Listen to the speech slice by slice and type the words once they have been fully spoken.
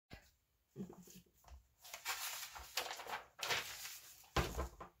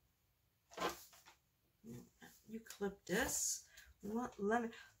flip this. We want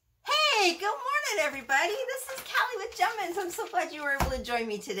lemon. Hey, good morning, everybody. This is Callie with Jemminz. I'm so glad you were able to join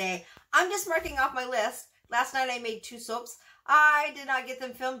me today. I'm just marking off my list. Last night I made 2 soaps. I did not get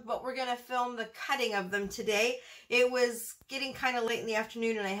them filmed, but we're going to film the cutting of them today. It was getting kind of late in the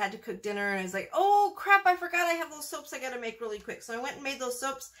afternoon and I had to cook dinner and I was like, oh crap, I forgot I have those soaps I got to make really quick. So I went and made those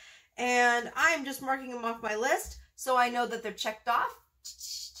soaps and I'm just marking them off my list so I know that they're checked off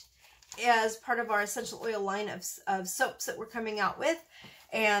as part of our essential oil line of soaps that we're coming out with.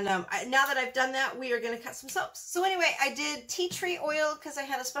 And now that I've done that, we are going to cut some soaps. So anyway, I did tea tree oil because I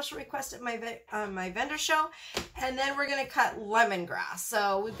had a special request at my vendor show. And then we're going to cut lemongrass.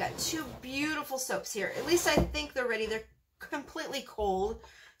 So we've got 2 beautiful soaps here. At least I think they're ready. They're completely cold,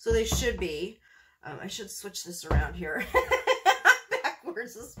 so they should be. I should switch this around here.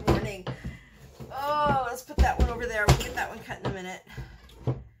 Backwards this morning. Oh, let's put that one over there. We'll get that one cut in a minute.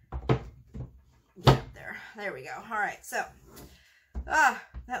 Get up there. There we go. All right, so... ah,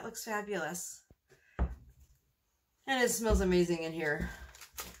 that looks fabulous. And it smells amazing in here.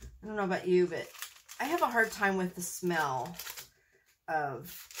 I don't know about you, but I have a hard time with the smell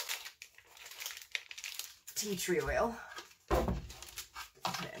of tea tree oil. Okay,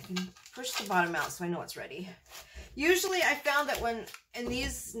 I can push the bottom out so I know it's ready. Usually I found that when, in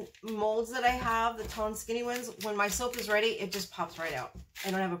these molds that I have, the Tone Skinny ones, when my soap is ready, it just pops right out.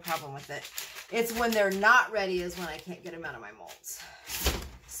 I don't have a problem with it. It's when they're not ready is when I can't get them out of my molds.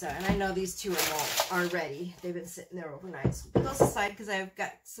 So, and I know these 2 are ready. They've been sitting there overnight. So put those aside because I've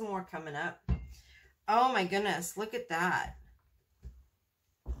got some more coming up. Oh my goodness, look at that.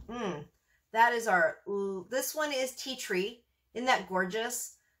 That is our, this one is tea tree. Isn't that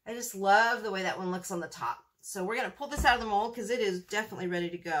gorgeous? I just love the way that one looks on the top. So we're going to pull this out of the mold because it is definitely ready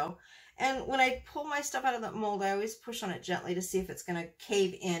to go. And when I pull my stuff out of the mold, I always push on it gently to see if it's going to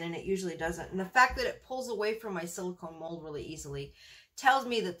cave in, and it usually doesn't. And the fact that it pulls away from my silicone mold really easily tells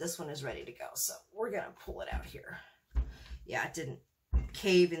me that this one is ready to go. So we're going to pull it out here. Yeah, it didn't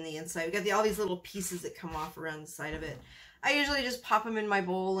cave in the inside. We got all these little pieces that come off around the side of it. I usually just pop them in my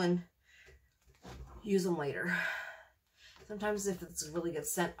bowl and use them later. Sometimes if it's a really good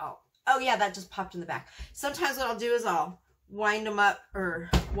scent, oh yeah, that just popped in the back. Sometimes what I'll do is I'll wind them up or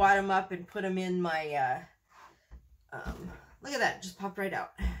wad them up and put them in my, look at that, just popped right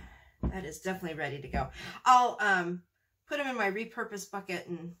out. That is definitely ready to go. I'll put them in my repurposed bucket,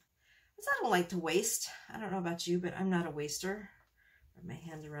 and I don't like to waste. I don't know about you, but I'm not a waster. Put my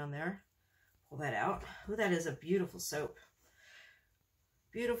hands around there. Pull that out. Oh, that is a beautiful soap.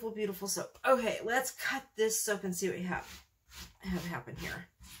 Beautiful, beautiful soap. Okay, let's cut this soap and see what we have happen here.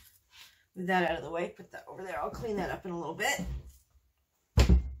 Move that out of the way, put that over there. I'll clean that up in a little bit.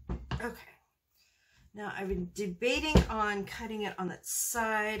 Okay. Now, I've been debating on cutting it on that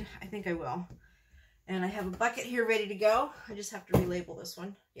side. I think I will. And I have a bucket here ready to go. I just have to relabel this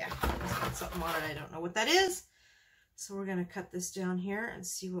one. Yeah, there's got something on it. I don't know what that is. So we're going to cut this down here and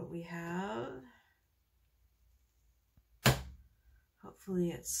see what we have.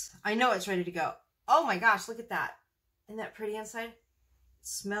 Hopefully I know it's ready to go. Oh my gosh, look at that. Isn't that pretty inside? It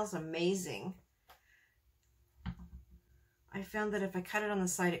smells amazing. I found that if I cut it on the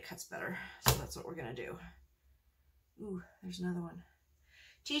side, it cuts better. So that's what we're going to do. Ooh, there's another one.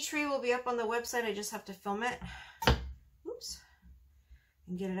 Tea tree will be up on the website. I just have to film it. Oops.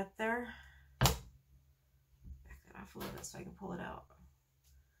 And get it up there. Back that off a little bit so I can pull it out.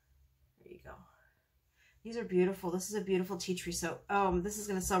 There you go. These are beautiful. This is a beautiful tea tree soap. This is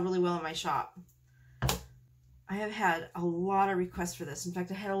going to sell really well in my shop. I have had a lot of requests for this. In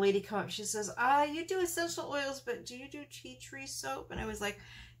fact, I had a lady come up. She says, you do essential oils, but do you do tea tree soap? And I was like,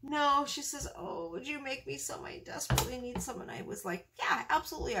 no. She says, oh, would you make me some? I desperately need some. And I was like, yeah,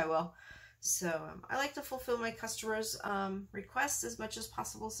 absolutely I will. So I like to fulfill my customers' requests as much as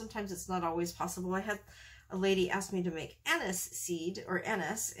possible. Sometimes it's not always possible. I had a lady ask me to make anise seed or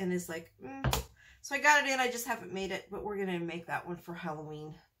anise, and is like, So I got it in. I just haven't made it, but we're going to make that one for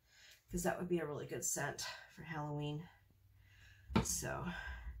Halloween because that would be a really good scent for Halloween. So,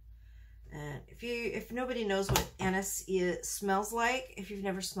 and if nobody knows what anise smells like, if you've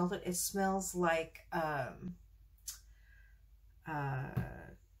never smelled it, it smells like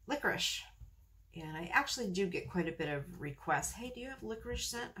licorice. And I actually do get quite a bit of requests. Hey, do you have licorice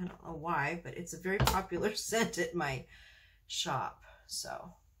scent? I don't know why, but it's a very popular scent at my shop.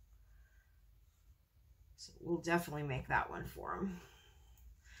 So we'll definitely make that one for them.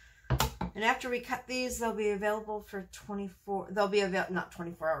 And after we cut these, they'll be available for 24, not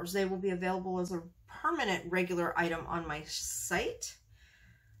 24 hours. They will be available as a permanent regular item on my site.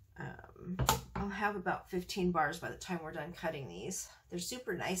 I'll have about 15 bars by the time we're done cutting these. They're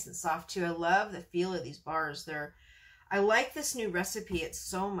super nice and soft too. I love the feel of these bars. They're I like this new recipe. It's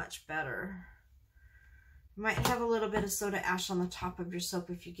so much better. You might have a little bit of soda ash on the top of your soap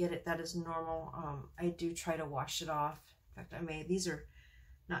if you get it. That is normal. I do try to wash it off. In fact, these are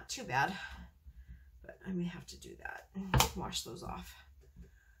not too bad, but I may have to do that. Wash those off.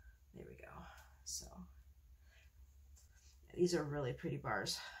 There we go. So these are really pretty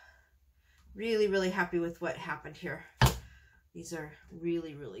bars. Really, really happy with what happened here. These are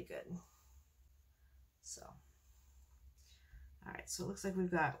really, really good. So, all right, so it looks like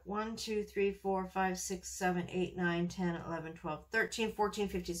we've got 1, 2, 3, 4, 5, 6, 7, 8, 9, 10, 11, 12, 13, 14,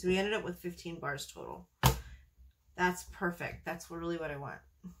 15. So we ended up with 15 bars total. That's perfect. That's really what I want.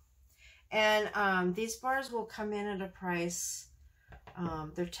 And these bars will come in at a price,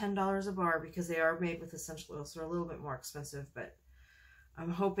 they're $10 a bar because they are made with essential oils, so they're a little bit more expensive, but I'm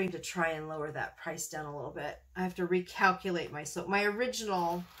hoping to try and lower that price down a little bit. I have to recalculate my soap. My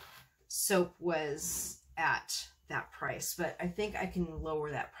original soap was at that price, but I think I can lower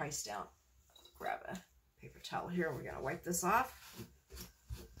that price down. Grab a paper towel here. We're going to wipe this off,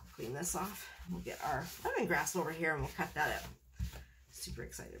 clean this off. We'll get our lemongrass over here and we'll cut that up. Super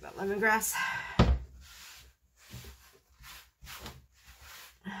excited about lemongrass. All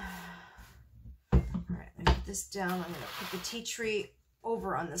right, let me put this down. I'm going to put the tea tree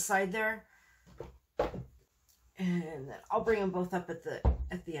over on the side there, and then I'll bring them both up at the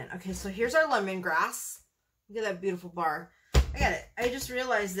end. Okay, so here's our lemongrass. Look at that beautiful bar. I got it. I just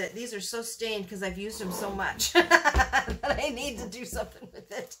realized that these are so stained because I've used them so much that I need to do something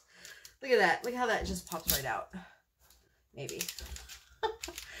with it. Look at that. Look how that just pops right out. Maybe.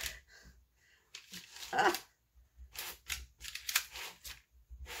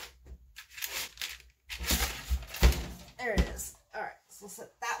 There it is. All right, so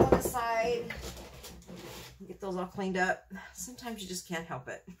set that one aside. Get those all cleaned up. Sometimes you just can't help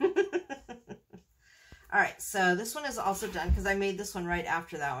it. All right, so this one is also done because I made this one right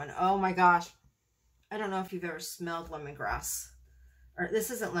after that one. Oh my gosh. I don't know if you've ever smelled lemongrass. Or this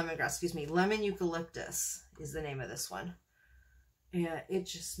isn't lemongrass, excuse me. Lemon eucalyptus is the name of this one. And it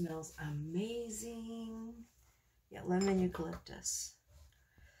just smells amazing. Yeah, lemon eucalyptus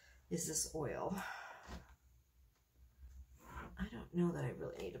is this oil. I don't know that I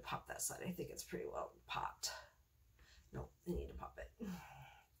really need to pop that side. I think it's pretty well popped. Nope, I need to pop it.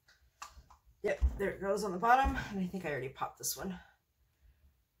 Yep, there it goes on the bottom. And I think I already popped this one.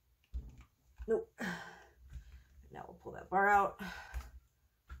 Nope. Now we'll pull that bar out.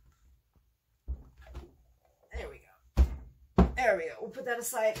 There we go. There we go. We'll put that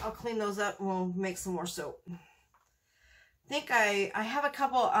aside. I'll clean those up and we'll make some more soap. I think I have a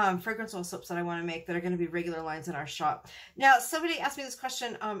couple fragrance oil soaps that I want to make that are going to be regular lines in our shop. Now, somebody asked me this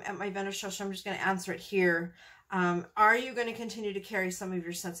question at my vendor show, so I'm just going to answer it here. Are you going to continue to carry some of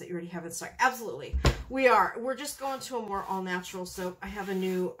your scents that you already have in stock? Absolutely. We are. We're just going to a more all-natural soap. I have a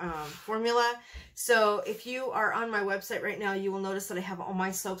new formula. So if you are on my website right now, you will notice that I have all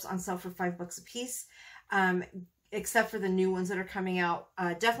my soaps on sale for $5 a piece, except for the new ones that are coming out.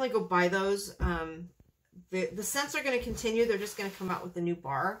 Definitely go buy those. The scents are going to continue. They're just going to come out with a new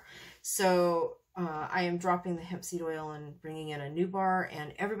bar. So I am dropping the hemp seed oil and bringing in a new bar.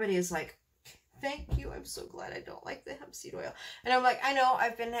 And everybody is like, thank you. I'm so glad I don't like the hemp seed oil. And I'm like, I know.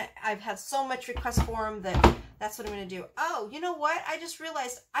 I've had so much request for them that that's what I'm going to do. Oh, you know what? I just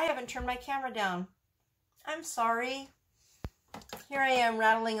realized I haven't turned my camera down. I'm sorry. Here I am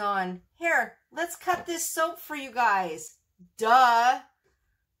rattling on. Here, let's cut this soap for you guys. Duh.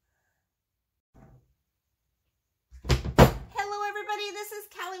 Hello everybody, this is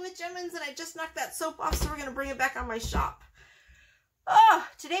Callie with Jemminz, and I just knocked that soap off, so we're going to bring it back on my shop.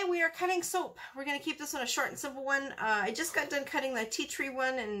 Today we are cutting soap. We're going to keep this one a short and simple one. I just got done cutting the tea tree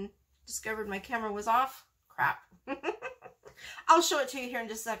one and discovered my camera was off. Crap. I'll show it to you here in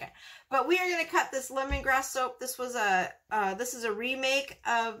just a second. But we are going to cut this lemongrass soap. This was this is a remake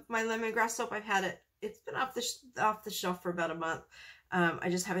of my lemongrass soap. I've had it. It's been off the shelf for about a month. I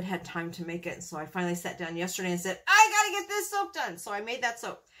just haven't had time to make it. So I finally sat down yesterday and said, I got to get this soap done. So I made that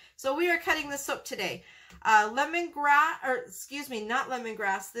soap. So we are cutting this soap today. Lemongrass, or excuse me, not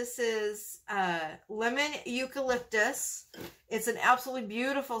lemongrass. This is lemon eucalyptus. It's an absolutely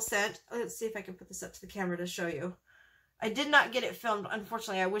beautiful scent. Let's see if I can put this up to the camera to show you. I did not get it filmed.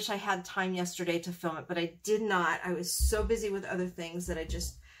 Unfortunately, I wish I had time yesterday to film it, but I did not. I was so busy with other things that I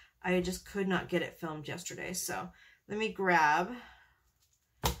just could not get it filmed yesterday. So let me grab.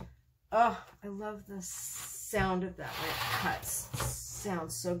 Oh, I love the sound of that when it cuts. It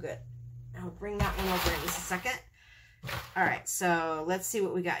sounds so good. I'll bring that one over in just a second. All right, so let's see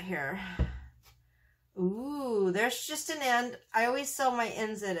what we got here. Ooh, there's just an end. I always sell my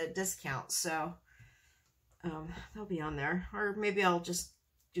ends at a discount, so they'll be on there. Or maybe I'll just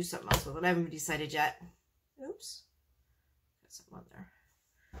do something else with it. I haven't decided yet. Oops. Got something on there.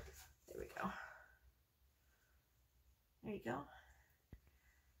 There we go. There you go.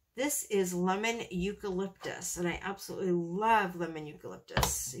 This is lemon eucalyptus, and I absolutely love lemon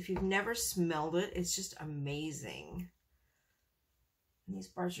eucalyptus. If you've never smelled it, it's just amazing. And these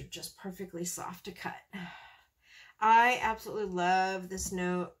bars are just perfectly soft to cut. I absolutely love this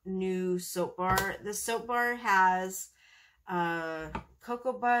new soap bar. This soap bar has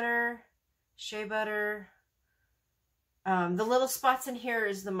cocoa butter, shea butter. The little spots in here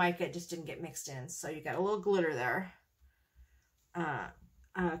is the mica. It just didn't get mixed in, so you got a little glitter there.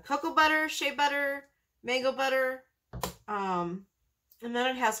 Cocoa butter, shea butter, mango butter, and then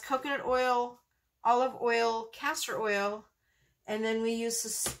it has coconut oil, olive oil, castor oil, and then we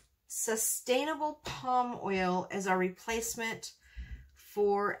use sustainable palm oil as our replacement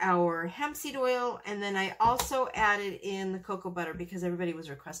for our hemp seed oil. And then I also added in the cocoa butter because everybody was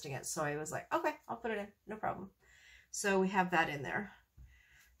requesting it, so I was like, okay, I'll put it in, no problem. So we have that in there.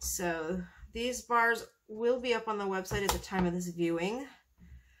 So these bars will be up on the website at the time of this viewing.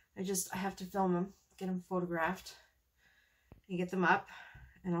 I have to film them, get them photographed, and get them up.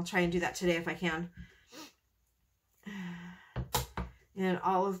 And I'll try and do that today if I can. And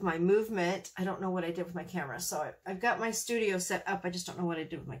all of my movement, I don't know what I did with my camera. So I've got my studio set up. I just don't know what I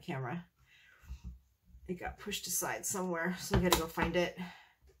did with my camera. It got pushed aside somewhere, so I got to go find it.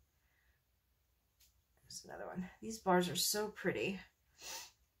 There's another one. These bars are so pretty.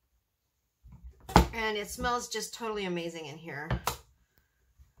 And it smells just totally amazing in here.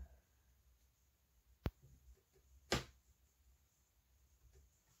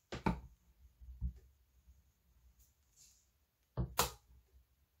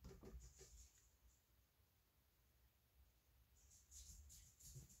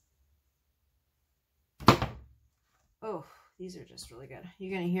 Oh, these are just really good. You're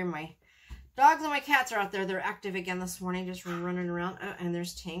going to hear my dogs and my cats are out there. They're active again this morning, just running around. Oh, and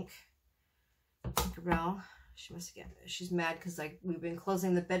there's Tink. Tinkerbell. She must get, she's mad because we've been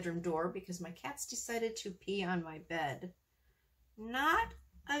closing the bedroom door because my cats decided to pee on my bed. Not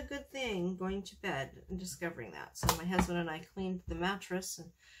a good thing going to bed and discovering that. So my husband and I cleaned the mattress and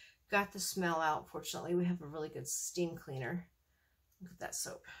got the smell out. Fortunately, we have a really good steam cleaner. Look at that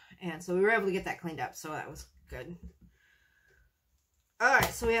soap. And so we were able to get that cleaned up, so that was good. All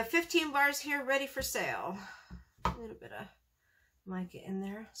right, so we have 15 bars here ready for sale. A little bit of mica in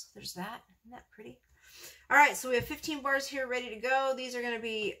there. So there's that. Isn't that pretty? All right, so we have 15 bars here ready to go. These are going to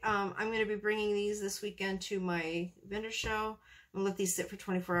be, I'm going to be bringing these this weekend to my vendor show. I'm going to let these sit for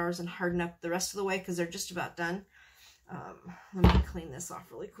 24 hours and harden up the rest of the way because they're just about done. Let me clean this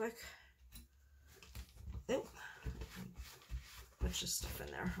off really quick. Oh, bunch of stuff in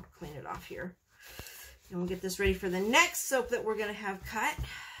there. I'll clean it off here. And we'll get this ready for the next soap that we're going to have cut.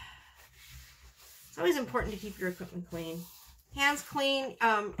 It's always important to keep your equipment clean. Hands clean.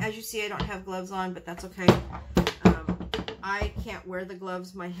 As you see, I don't have gloves on, but that's okay. I can't wear the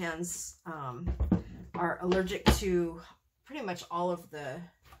gloves. My hands are allergic to pretty much all of the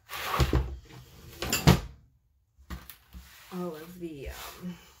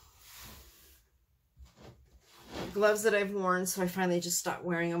gloves that I've worn, so I finally just stopped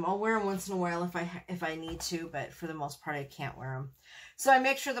wearing them. I'll wear them once in a while if I need to, but for the most part I can't wear them. So I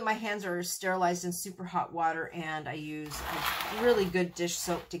make sure that my hands are sterilized in super hot water, and I use a really good dish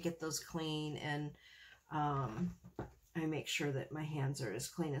soap to get those clean, and I make sure that my hands are as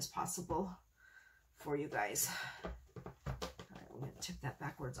clean as possible for you guys. All right, I'm going to tip that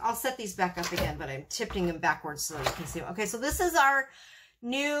backwards. I'll set these back up again, but I'm tipping them backwards so that you can see them. Okay, so this is our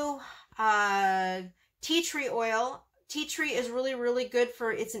new tea tree oil. Tea tree is really, really good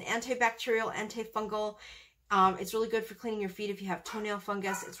for, it's an antibacterial, antifungal. It's really good for cleaning your feet if you have toenail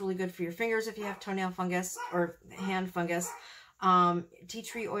fungus. It's really good for your fingers if you have toenail fungus or hand fungus. Tea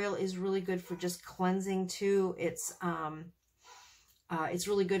tree oil is really good for just cleansing too. It's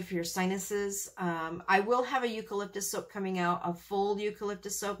really good for your sinuses. I will have a eucalyptus soap coming out, a full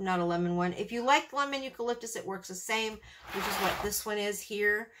eucalyptus soap, not a lemon one. If you like lemon eucalyptus, it works the same, which is what this one is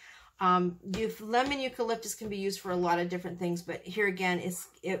here. Lemon eucalyptus can be used for a lot of different things, but here again,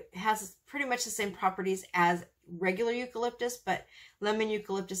 it has pretty much the same properties as regular eucalyptus, but lemon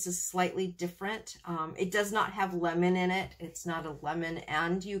eucalyptus is slightly different. It does not have lemon in it. It's not a lemon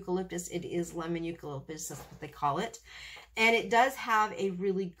and eucalyptus. It is lemon eucalyptus. That's what they call it. And it does have a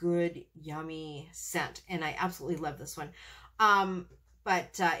really good, yummy scent, and I absolutely love this one.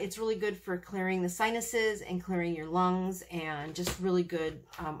 but it's really good for clearing the sinuses and clearing your lungs, and just really good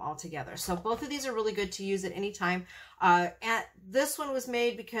altogether. So both of these are really good to use at any time. And this one was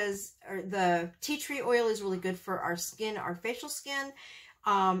made because the tea tree oil is really good for our skin, our facial skin.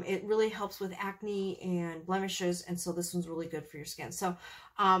 It really helps with acne and blemishes, and so this one's really good for your skin. So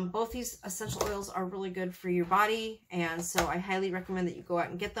both these essential oils are really good for your body, and so I highly recommend that you go out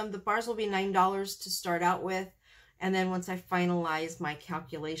and get them. The bars will be $9 to start out with, and then once I finalize my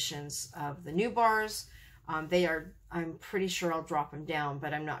calculations of the new bars, I'm pretty sure I'll drop them down,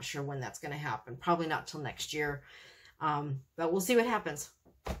 but I'm not sure when that's going to happen. Probably not till next year, but we'll see what happens.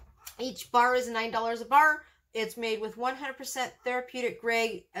 Each bar is $9 a bar. It's made with 100% therapeutic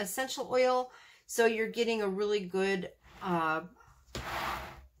grade essential oil, so you're getting a really good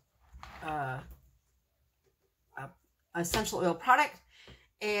essential oil product.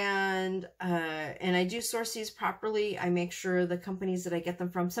 And I do source these properly. I make sure the companies that I get them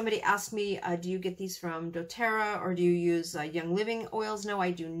from. Somebody asked me, do you get these from doTERRA or do you use Young Living oils? No,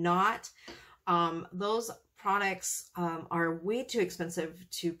 I do not. Those products are way too expensive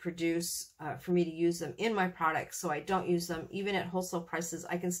to produce for me to use them in my products, so I don't use them. Even at wholesale prices,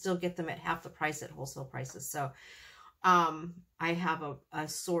 I can still get them at half the price at wholesale prices. So I have a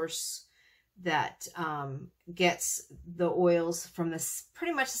source that gets the oils from this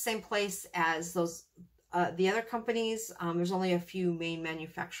pretty much the same place as those the other companies. There's only a few main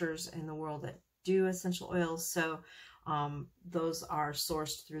manufacturers in the world that do essential oils, so those are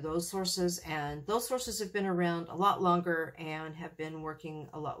sourced through those sources, and those sources have been around a lot longer and have been working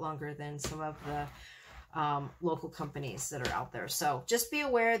a lot longer than some of the local companies that are out there. So just be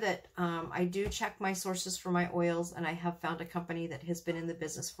aware that I do check my sources for my oils, and I have found a company that has been in the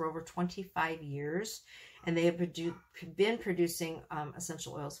business for over 25 years, and they have been producing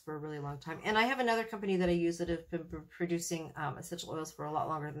essential oils for a really long time. And I have another company that I use that have been producing essential oils for a lot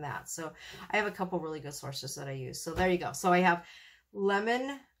longer than that. So I have a couple really good sources that I use. So there you go. So I have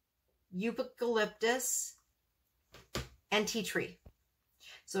lemon, eucalyptus, and tea tree.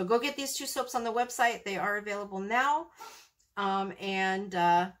 So go get these two soaps on the website. They are available now.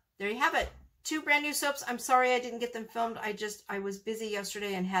 There you have it. 2 brand new soaps. I'm sorry I didn't get them filmed. I was busy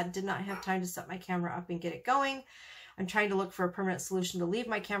yesterday and did not have time to set my camera up and get it going. I'm trying to look for a permanent solution to leave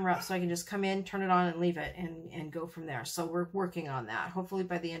my camera up so I can just come in, turn it on, and leave it and go from there. So we're working on that. Hopefully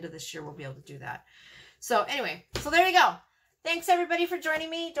by the end of this year, we'll be able to do that. So anyway, so there you go. Thanks everybody for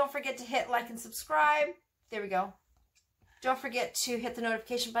joining me. Don't forget to hit like and subscribe. There we go. Don't forget to hit the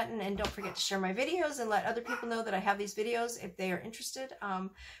notification button, and don't forget to share my videos and let other people know that I have these videos if they are interested.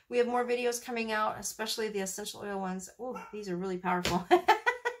 We have more videos coming out, especially the essential oil ones. Oh, these are really powerful. They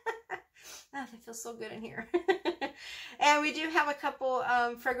feel so good in here. And we do have a couple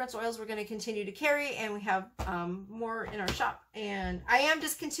fragrance oils we're going to continue to carry, and we have more in our shop. And I am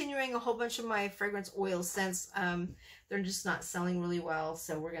discontinuing a whole bunch of my fragrance oil scents. They're just not selling really well,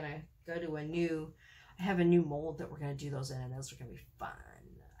 so we're going to go to a new... I have a new mold that we're going to do those in, and those are going to be fun.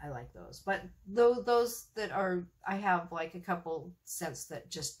 I like those. But those that are, I have like a couple scents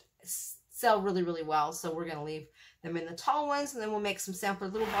that just sell really, really well. So we're going to leave them in the tall ones, and then we'll make some sampler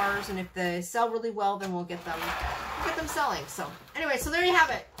little bars. And if they sell really well, then we'll get them selling. So anyway, so there you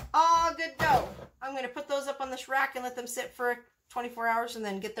have it. All good go. I'm going to put those up on this rack and let them sit for 24 hours and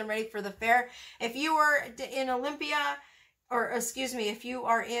then get them ready for the fair. If you are in Olympia, or excuse me, if you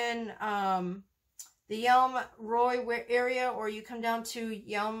are in... the Yelm Roy area, or you come down to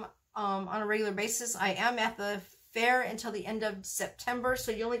Yelm on a regular basis, I am at the fair until the end of September,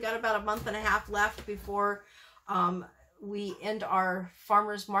 so you only got about a month and a half left before we end our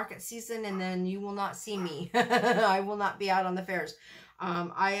farmers market season, and then you will not see me. I will not be out on the fairs.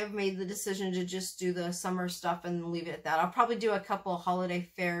 I have made the decision to just do the summer stuff and leave it at that. I'll probably do a couple holiday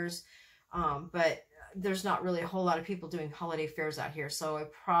fairs, but there's not really a whole lot of people doing holiday fairs out here, so I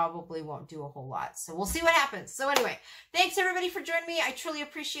probably won't do a whole lot. So we'll see what happens. So anyway, thanks everybody for joining me. I truly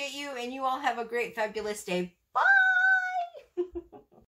appreciate you, and you all have a great, fabulous day.